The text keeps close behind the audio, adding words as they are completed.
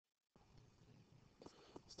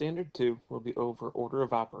Standard 2 will be over order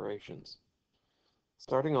of operations.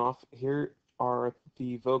 Starting off, here are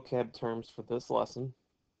the vocab terms for this lesson.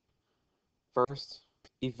 First,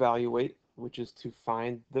 evaluate, which is to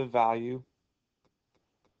find the value,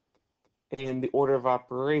 and the order of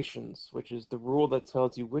operations, which is the rule that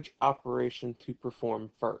tells you which operation to perform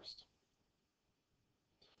first.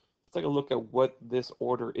 Let's take a look at what this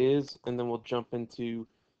order is, and then we'll jump into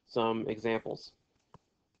some examples.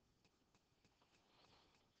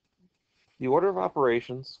 The order of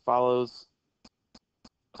operations follows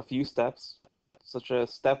a few steps, such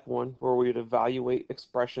as step 1, where we would evaluate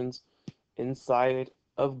expressions inside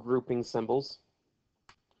of grouping symbols.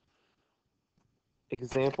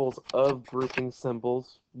 Examples of grouping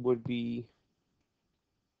symbols would be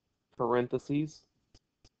parentheses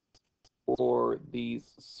or these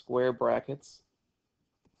square brackets.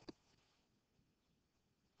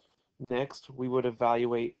 Next, we would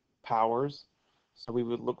evaluate powers. So we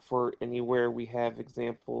would look for anywhere we have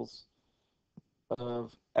examples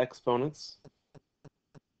of exponents.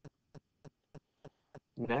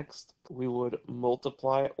 Next, we would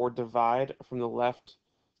multiply or divide from the left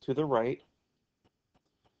to the right,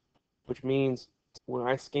 which means when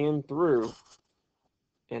I scan through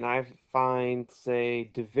and I find,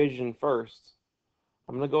 say, division first,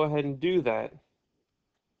 I'm going to go ahead and do that,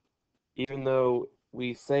 even though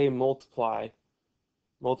we say multiply.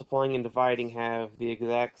 Multiplying and dividing have the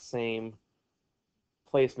exact same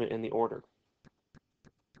placement in the order.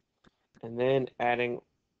 And then adding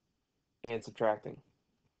and subtracting.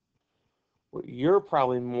 What you're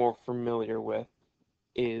probably more familiar with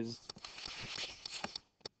is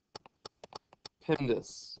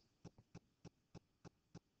PEMDAS.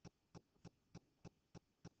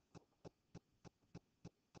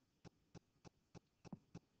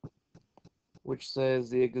 Which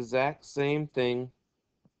says the exact same thing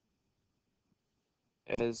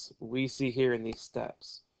as we see here in these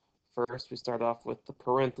steps. First, we start off with the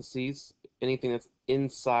parentheses. Anything that's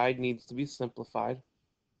inside needs to be simplified.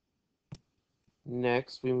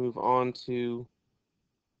 Next, we move on to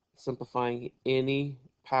simplifying any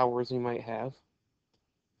powers we might have.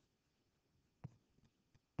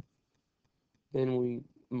 Then we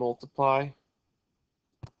multiply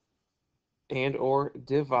and or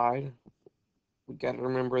divide. We got to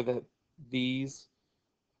remember that these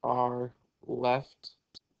are left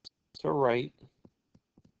to right.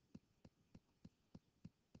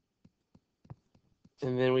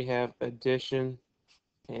 And then we have addition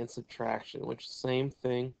and subtraction, which same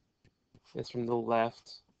thing is from the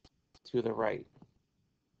left to the right.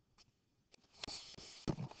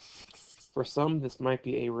 For some, this might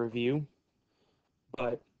be a review,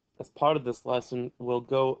 but as part of this lesson, we'll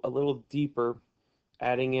go a little deeper,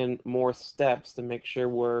 adding in more steps to make sure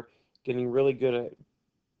we're getting really good at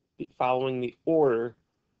following the order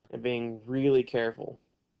and being really careful.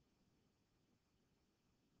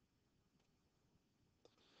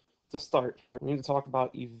 To start, we need to talk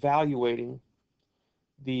about evaluating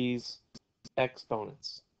these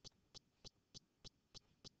exponents.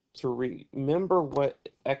 To remember what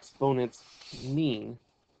exponents mean,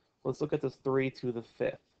 let's look at this 3 to the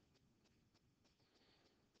 5th.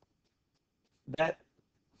 That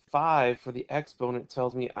 5 for the exponent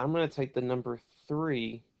tells me I'm going to take the number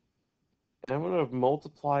 3 and I'm going to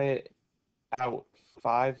multiply it out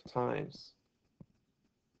 5 times.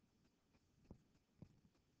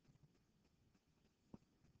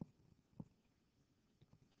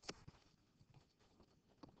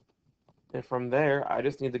 And from there, I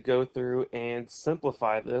just need to go through and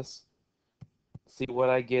simplify this, see what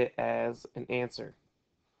I get as an answer.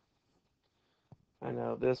 I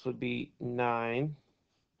know this would be 9.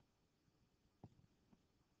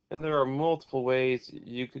 And there are multiple ways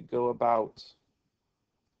you could go about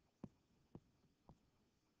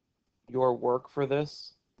your work for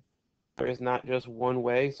this. There is not just one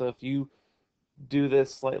way. So if you do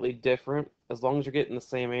this slightly different, as long as you're getting the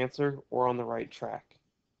same answer, we're on the right track.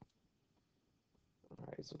 All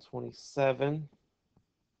right, so 27.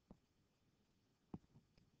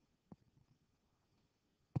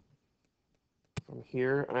 From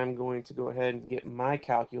here, I'm going to go ahead and get my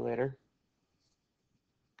calculator.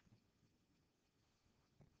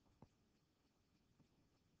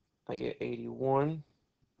 I get 81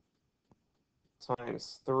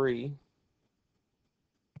 times 3.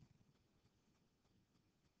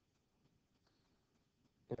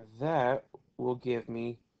 And that will give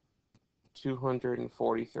me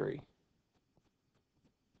 243.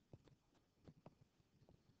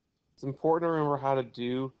 It's important to remember how to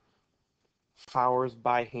do powers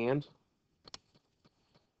by hand.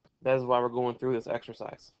 That is why we're going through this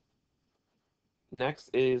exercise. Next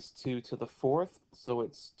is 2 to the 4th, so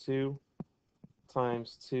it's 2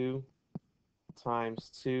 times 2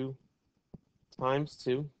 times 2 times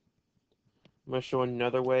 2. I'm going to show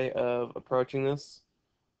another way of approaching this.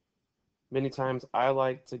 Many times I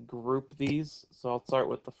like to group these, so I'll start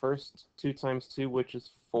with the first 2 times 2, which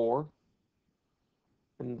is 4.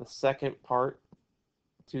 And the second part,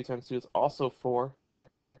 2 times 2 is also 4,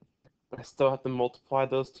 but I still have to multiply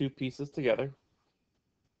those two pieces together.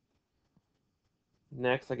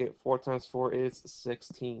 Next, I get 4 times 4 is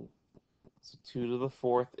 16. So 2 to the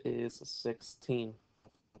 4th is 16.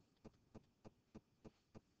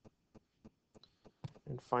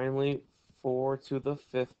 And finally, 4 to the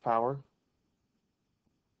 5th power.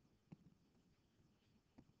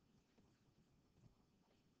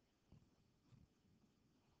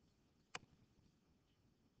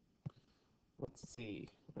 Let's see.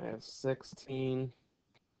 I have 16.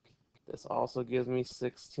 This also gives me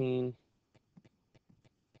 16.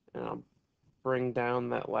 And I'll bring down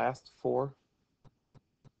that last 4.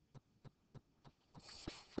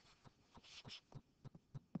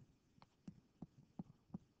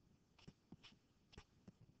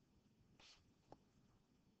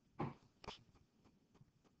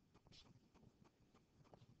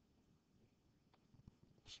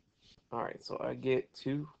 All right, so I get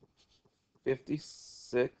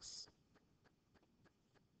 256.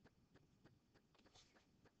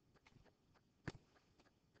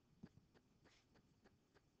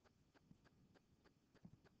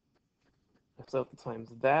 So I have to times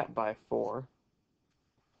that by 4.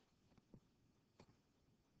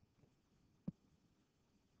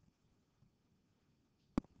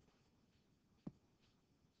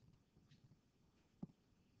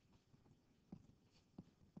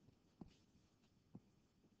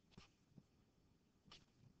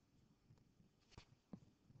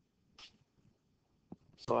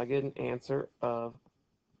 So I get an answer of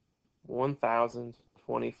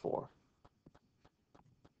 1024.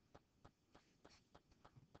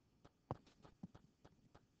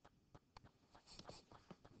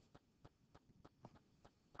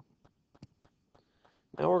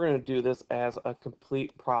 Now we're going to do this as a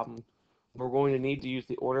complete problem. We're going to need to use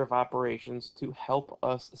the order of operations to help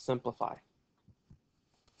us simplify.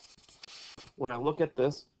 When I look at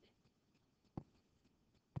this,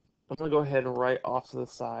 I'm going to go ahead and write off to the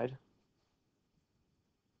side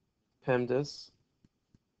PEMDAS,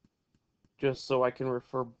 just so I can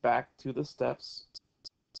refer back to the steps.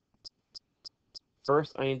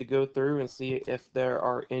 First, I need to go through and see if there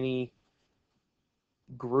are any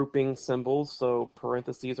grouping symbols, so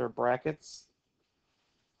parentheses or brackets.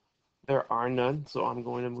 There are none, so I'm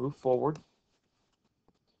going to move forward.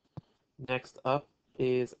 Next up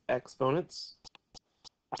is exponents.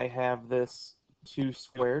 I have this 2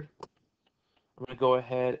 squared. I'm going to go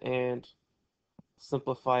ahead and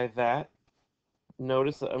simplify that.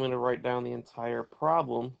 Notice that I'm going to write down the entire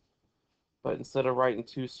problem, but instead of writing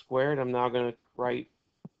 2 squared, I'm now going to write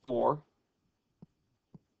 4.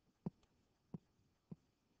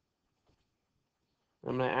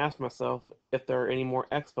 I'm going to ask myself if there are any more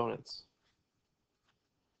exponents.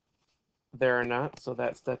 There are not, so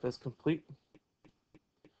that step is complete.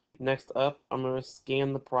 Next up, I'm going to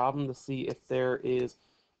scan the problem to see if there is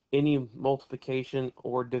any multiplication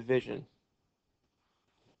or division.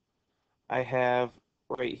 I have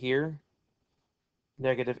right here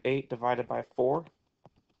 -8 divided by 4.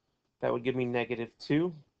 That would give me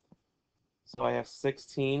 -2. So I have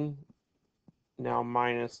 16 now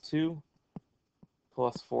minus 2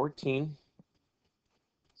 plus 14.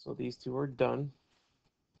 So these two are done.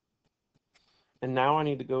 And now I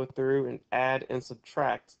need to go through and add and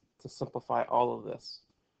subtract to simplify all of this.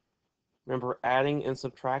 Remember, adding and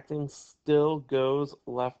subtracting still goes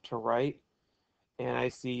left to right. And I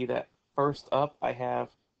see that first up I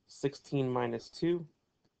have 16 minus 2.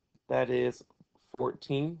 That is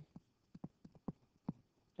 14.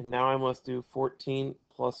 And now I must do 14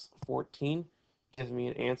 plus 14. Gives me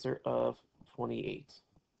an answer of 28.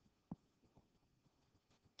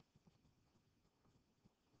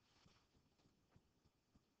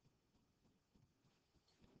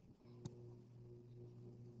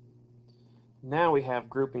 Now we have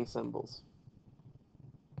grouping symbols.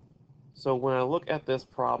 So when I look at this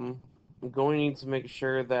problem, I'm going to need to make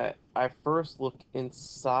sure that I first look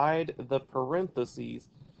inside the parentheses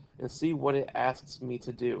and see what it asks me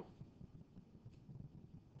to do.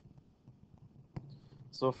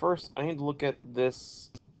 So first, I need to look at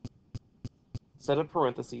this set of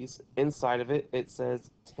parentheses. Inside of it, it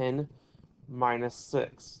says 10 minus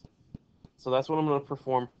 6. So that's what I'm going to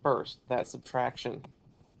perform first, that subtraction.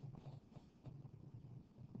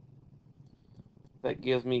 That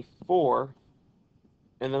gives me 4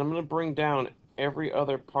 And then I'm going to bring down every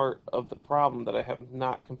other part of the problem that I have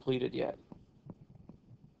not completed yet.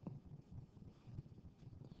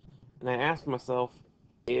 And I ask myself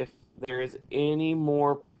if there is any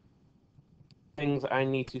more things I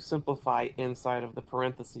need to simplify inside of the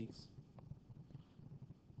parentheses.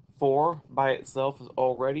 4 by itself is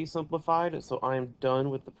already simplified, so I am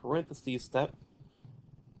done with the parentheses step.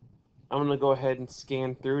 I'm going to go ahead and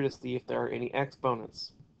scan through to see if there are any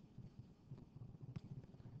exponents.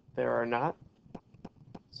 There are not.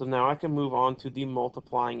 So now I can move on to the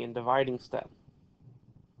multiplying and dividing step.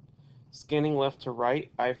 Scanning left to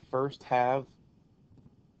right, I first have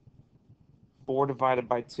 4 divided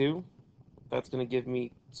by 2. That's going to give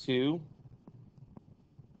me 2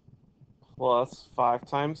 plus 5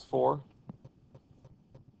 times 4.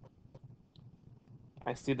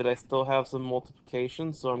 I see that I still have some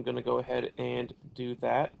multiplication, so I'm going to go ahead and do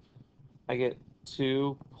that. I get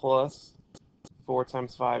 2 plus 4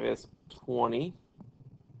 times 5 is 20.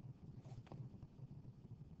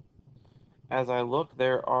 As I look,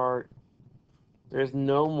 there's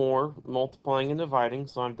no more multiplying and dividing,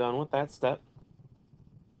 so I'm done with that step.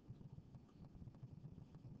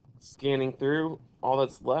 Scanning through, all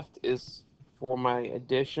that's left is for my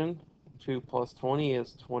addition. 2 plus 20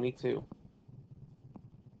 is 22.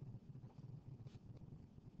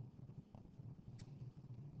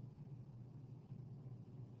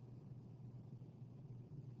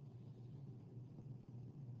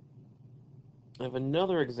 I have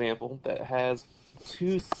another example that has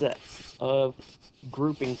 2 sets of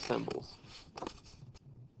grouping symbols.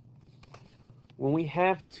 When we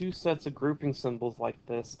have 2 sets of grouping symbols like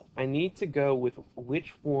this, I need to go with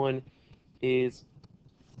which one is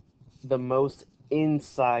the most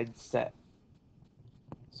inside set.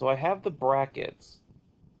 So I have the brackets,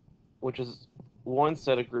 which is one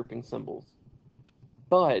set of grouping symbols.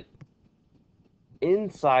 But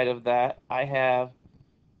inside of that, I have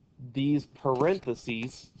these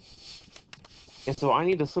parentheses. And so I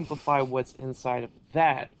need to simplify what's inside of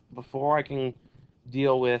that before I can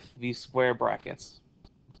deal with these square brackets.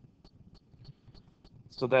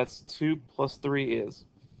 So that's 2 plus 3 is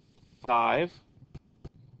 5.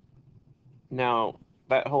 Now,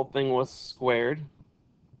 that whole thing was squared.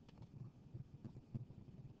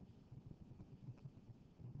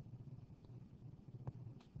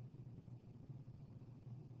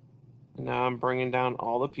 Now I'm bringing down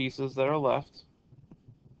all the pieces that are left.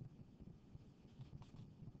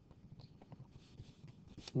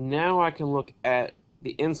 Now I can look at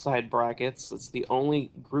the inside brackets. It's the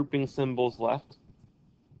only grouping symbols left.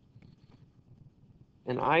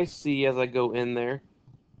 And I see as I go in there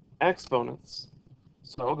exponents.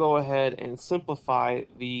 So I'll go ahead and simplify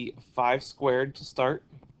the 5 squared to start.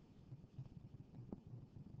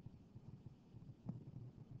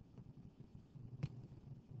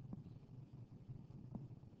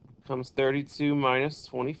 Comes 32 minus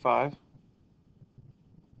 25.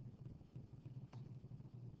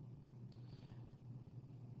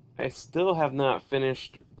 I still have not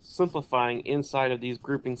finished simplifying inside of these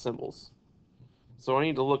grouping symbols. So I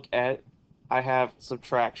need to look at, I have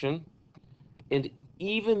subtraction, and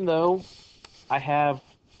even though I have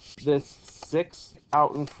this 6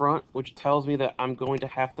 out in front, which tells me that I'm going to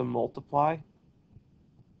have to multiply,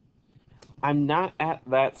 I'm not at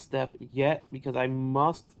that step yet because I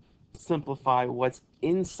must simplify what's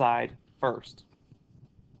inside first.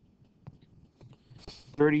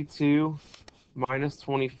 32 minus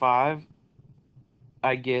 25,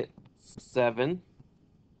 I get 7.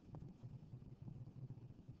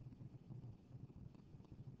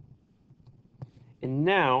 And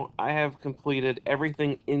now I have completed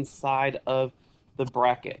everything inside of the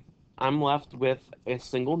bracket. I'm left with a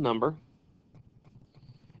single number.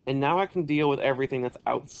 And now I can deal with everything that's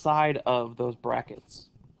outside of those brackets.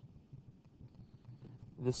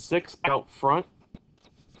 The 6 out front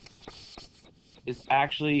is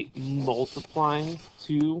actually multiplying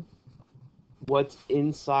to what's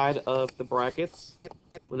inside of the brackets.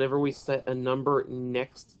 Whenever we set a number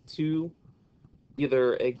next to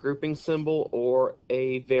either a grouping symbol or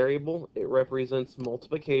a variable, it represents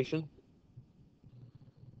multiplication.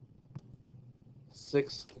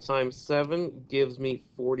 6 times 7 gives me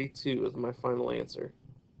 42 as my final answer.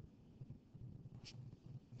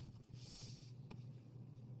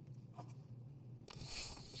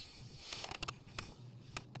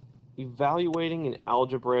 Evaluating an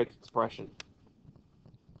algebraic expression.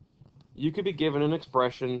 You could be given an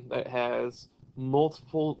expression that has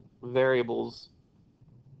multiple variables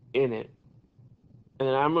in it. And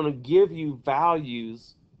I'm going to give you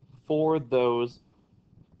values for those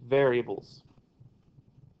variables.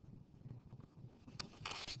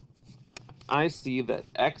 I see that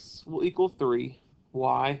x will equal 3,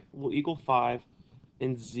 y will equal 5,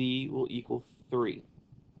 and z will equal 3.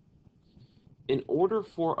 In order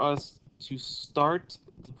for us to start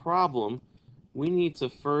the problem, we need to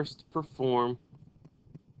first perform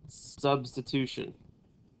substitution,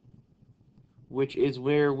 which is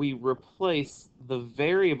where we replace the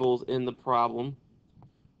variables in the problem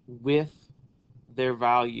with their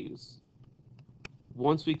values.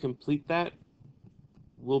 Once we complete that,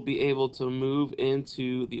 we'll be able to move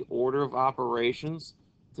into the order of operations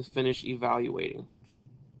to finish evaluating.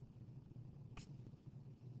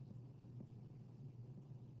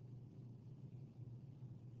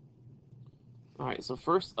 All right, so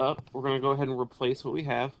first up, we're going to go ahead and replace what we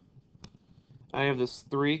have. I have this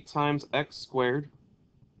 3 times x squared,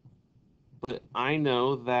 but I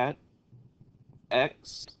know that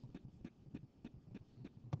x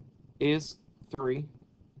is 3.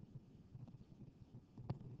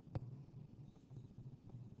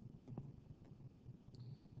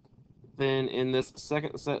 Then in this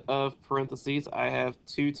second set of parentheses, I have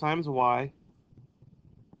 2 times y.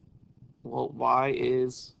 Well, y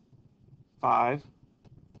is 5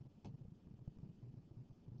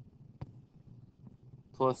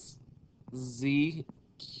 plus z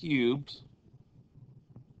cubed,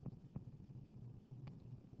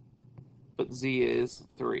 but z is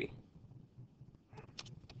 3.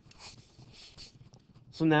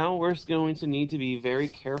 So now we're going to need to be very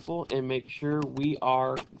careful and make sure we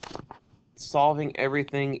are solving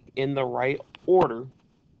everything in the right order,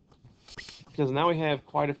 because now we have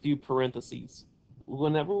quite a few parentheses.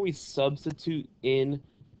 Whenever we substitute in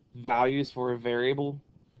values for a variable,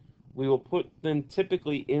 we will put them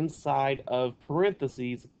typically inside of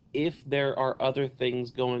parentheses if there are other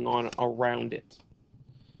things going on around it,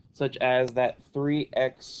 such as that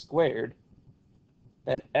 3x squared.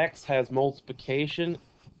 That x has multiplication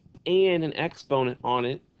and an exponent on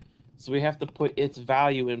it, so we have to put its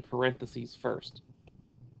value in parentheses first.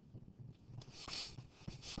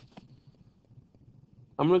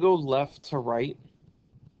 I'm going to go left to right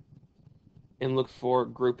and look for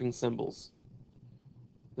grouping symbols.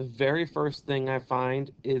 The very first thing I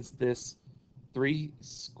find is this 3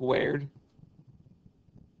 squared.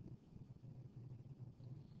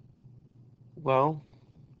 Well,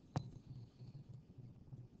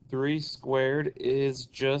 3 squared is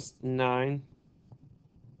just 9.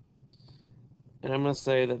 And I'm going to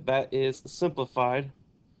say that that is simplified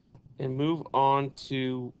and move on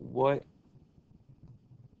to what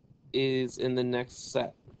is in the next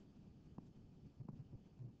set.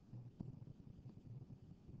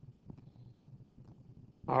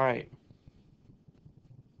 All right.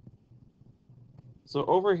 So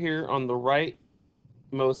over here on the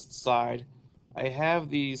rightmost side, I have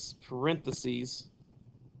these parentheses.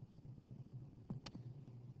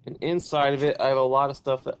 And inside of it, I have a lot of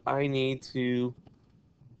stuff that I need to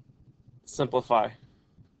simplify.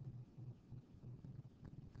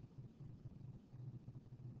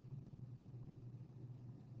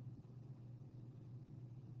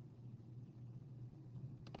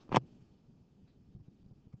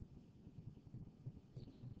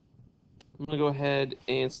 I'm going to go ahead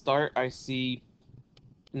and start. I see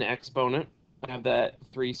an exponent. I have that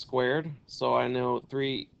 3 squared, so I know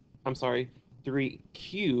 3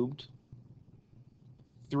 cubed.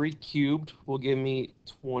 3 cubed will give me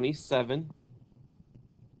 27.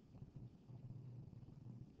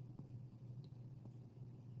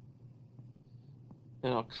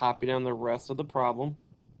 And I'll copy down the rest of the problem.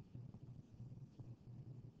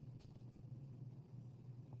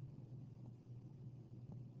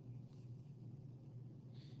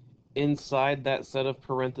 Inside that set of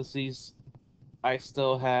parentheses, I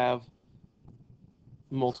still have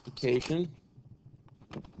multiplication.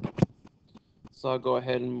 So I'll go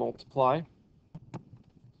ahead and multiply.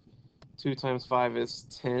 2 times 5 is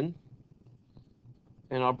 10.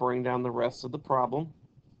 And I'll bring down the rest of the problem.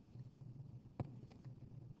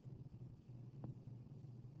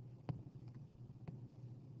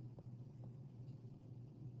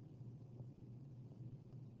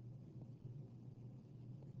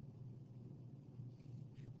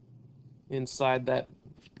 Inside that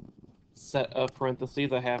set of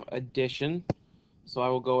parentheses, I have addition. So I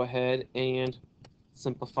will go ahead and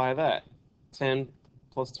simplify that. 10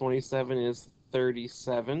 plus 27 is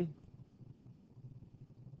 37.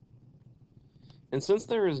 And since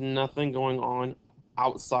there is nothing going on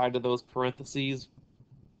outside of those parentheses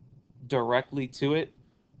directly to it,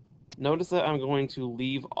 notice that I'm going to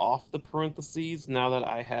leave off the parentheses now that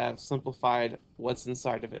I have simplified what's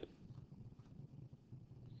inside of it.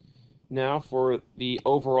 Now for the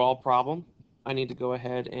overall problem, I need to go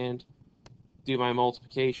ahead and do my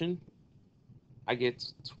multiplication. I get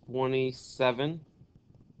 27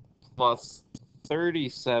 plus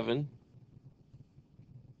 37.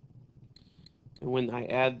 And when I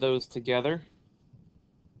add those together,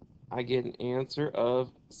 I get an answer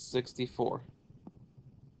of 64.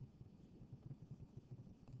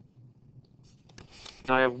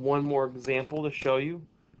 Now I have one more example to show you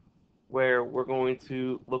where we're going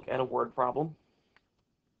to look at a word problem,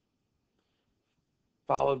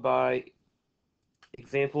 followed by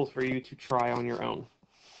examples for you to try on your own.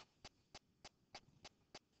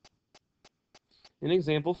 In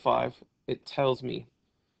example 5, it tells me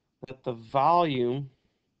that the volume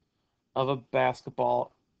of a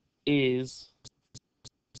basketball is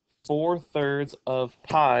 4/3 of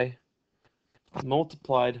pi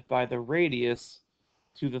multiplied by the radius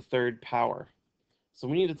to the third power. So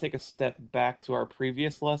we need to take a step back to our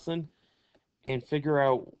previous lesson and figure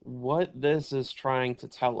out what this is trying to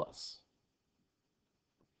tell us.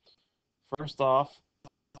 First off,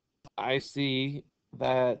 I see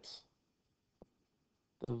that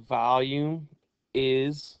the volume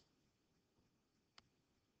is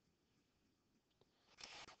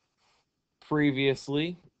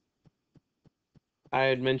previously, I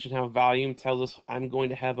had mentioned how volume tells us I'm going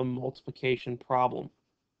to have a multiplication problem.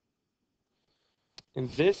 In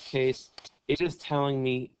this case, it is telling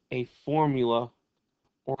me a formula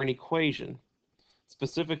or an equation,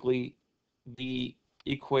 specifically the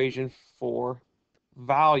equation for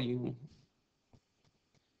volume.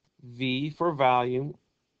 V for volume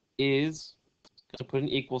is, going to put an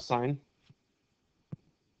equal sign,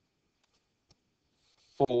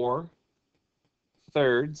 4/3.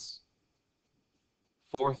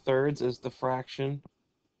 4/3 is the fraction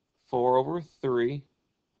 4/3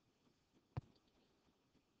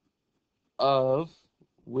 of,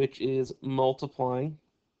 which is multiplying.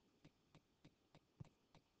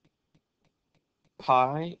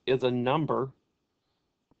 Pi is a number,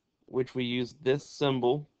 which we use this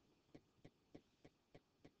symbol.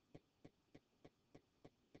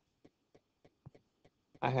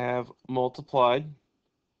 I have multiplied.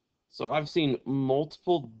 So I've seen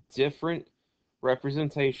multiple different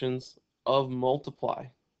representations of multiply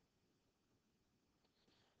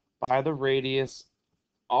by the radius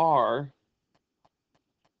r.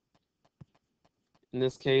 In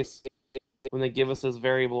this case, when they give us this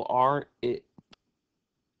variable r, it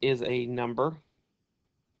is a number.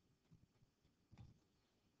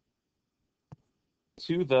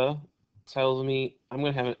 To the tells me I'm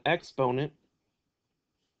going to have an exponent,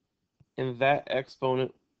 and that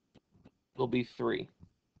exponent will be 3.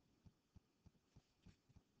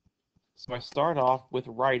 So I start off with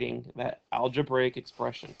writing that algebraic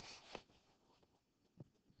expression.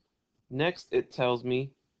 Next, it tells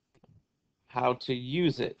me how to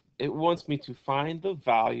use it. It wants me to find the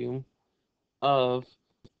volume of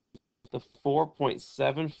the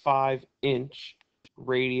 4.75-inch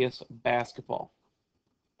radius basketball.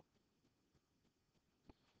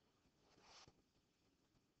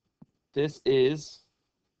 This is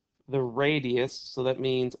the radius, so that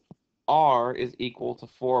means r is equal to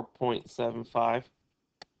 4.75.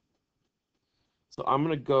 So I'm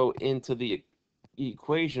going to go into the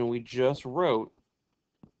equation we just wrote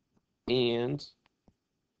and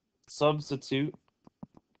substitute.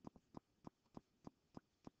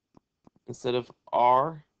 Instead of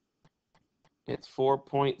r, it's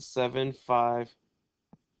 4.75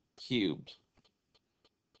 cubed.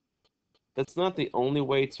 That's not the only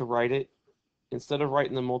way to write it. Instead of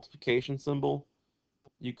writing the multiplication symbol,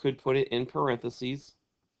 you could put it in parentheses.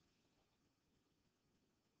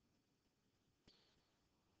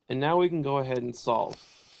 And now we can go ahead and solve.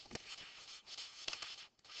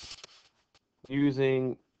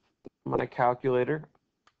 Using my calculator,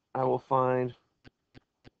 I will find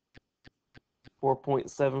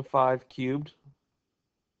 4.75 cubed.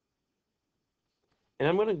 And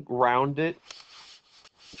I'm going to round it.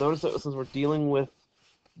 Notice that since we're dealing with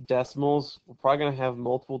decimals, we're probably going to have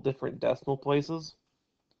multiple different decimal places.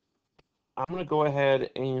 I'm going to go ahead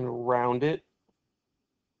and round it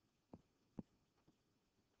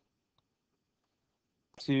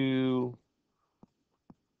to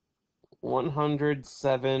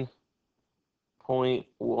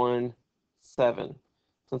 107.17.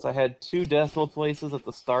 Since I had 2 decimal places at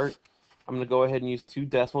the start, I'm going to go ahead and use 2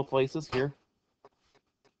 decimal places here.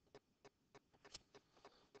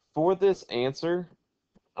 For this answer,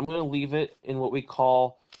 I'm going to leave it in what we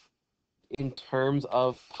call in terms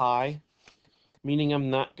of pi, meaning I'm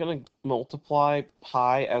not going to multiply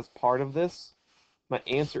pi as part of this. My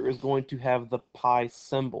answer is going to have the pi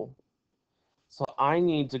symbol. So I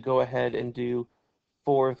need to go ahead and do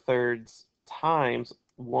 4/3 times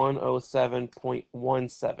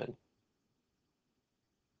 107.17.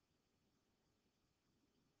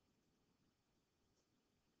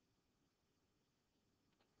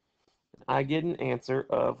 I get an answer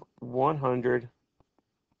of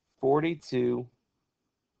 142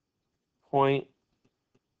 point.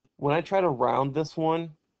 When I try to round this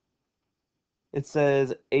one, it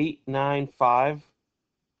says 895.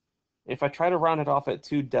 If I try to round it off at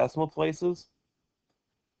 2 decimal places,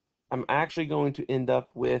 I'm actually going to end up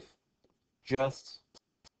with just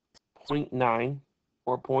 0.9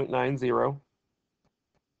 or 0.90.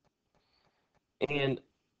 And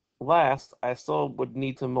last, I still would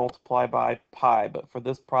need to multiply by pi, but for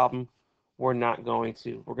this problem, we're not going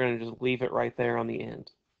to. We're going to just leave it right there on the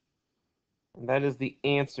end. And that is the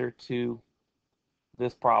answer to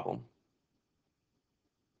this problem.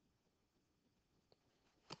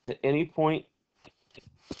 At any point,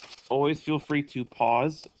 always feel free to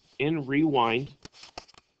pause and rewind.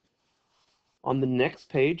 On the next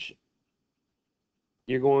page,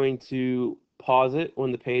 you're going to pause it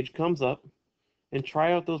when the page comes up and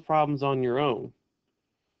try out those problems on your own.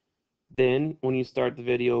 Then, when you start the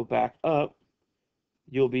video back up,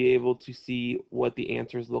 you'll be able to see what the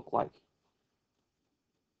answers look like.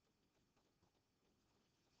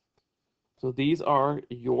 So these are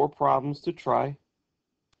your problems to try.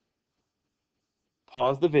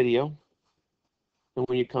 Pause the video, and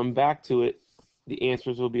when you come back to it, the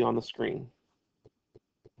answers will be on the screen.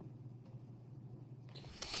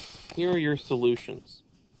 Here are your solutions.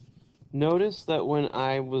 Notice that when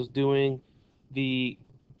I was doing the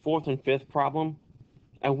fourth and fifth problem,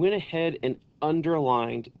 I went ahead and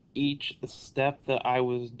underlined each step that I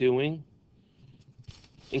was doing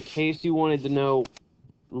in case you wanted to know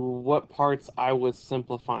what parts I was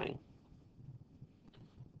simplifying.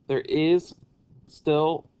 There is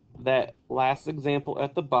still that last example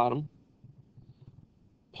at the bottom.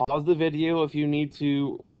 Pause the video if you need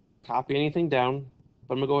to copy anything down,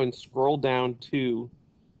 but I'm going to go ahead and scroll down to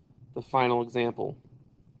the final example.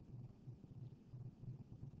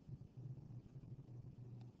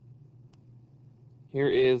 Here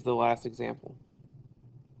is the last example.